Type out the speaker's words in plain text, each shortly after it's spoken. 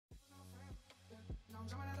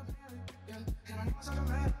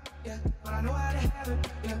Yeah, but I know how to have it.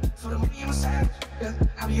 Yeah, for the money I'm a savage. Yeah,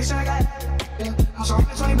 I be using like I have it. Yeah, I'm so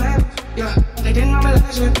 20 bad. Yeah, but they didn't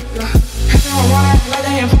realize it. Yeah, everyone wanna act like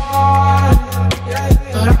they important. Yeah,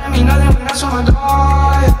 but I don't mean nothing when that's on my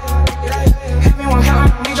door. Yeah, everyone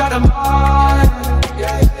counting on me, drop the ball.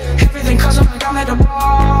 Yeah, everything custom like I'm at the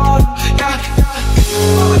ball. Yeah,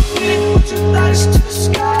 what we did, what you thought is to the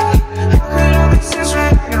sky. How could I make sense when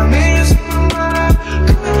I got millions in my mind?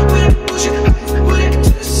 Coming with that bullshit, I put it to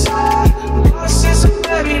the side. But since I'm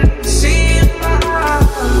baby, they can see it in my eyes.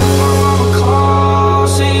 My mama call,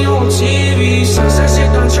 see you on TV. Sunset shit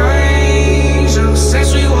done changed. Ever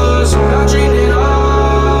since we was young, I dreamed it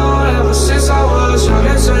all. Ever since I was young,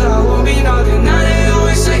 they said I won't be nothing. Now they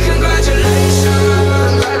always say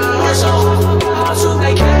congratulations. Worked so hard for my to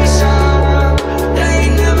vacation. They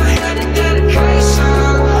ain't never had the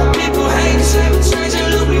dedication. People hate the same and change it,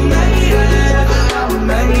 look, we made it. We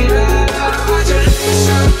made it.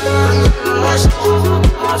 Congratulations. Worked so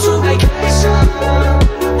hard for my to vacation.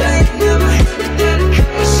 They ain't never had the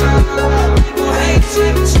dedication. People hate the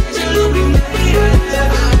same and change it, look, we made it.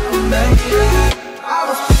 We made it. I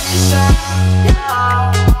was patient.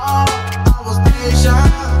 I was patient.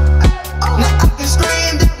 Now I can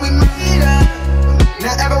scream that we made it.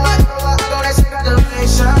 Now everywhere I go, they say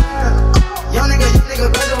congratulations. Young nigga,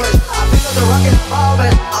 graduate. I pick up the rock and the ball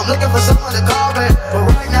back. I'm looking for someone to call back, but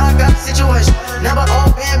right now I got a situation. Never all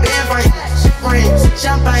been frank. Rings,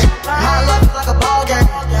 champagne. My life is like a ball game.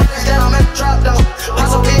 Instead I'm in the trap though.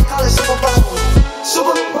 Possibly call it Super Bowl.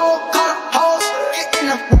 Super Bowl, call the hoes, hitting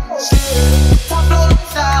the walls. Top floor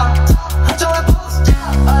lifestyle. I told her post.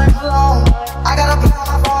 I'm alone. I got a play on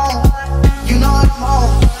my phone. You know I'm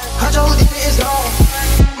home. I told you it's gone.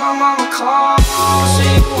 My mama called, see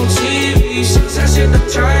you on TV. Sunset shit done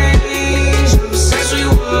changed. Ever since we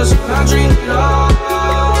was young, I dreamed it all.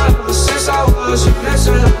 Ever since I was young, they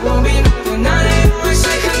said I won't be nothing. Now they always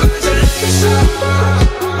say congratulations.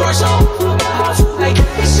 Worked so hard for my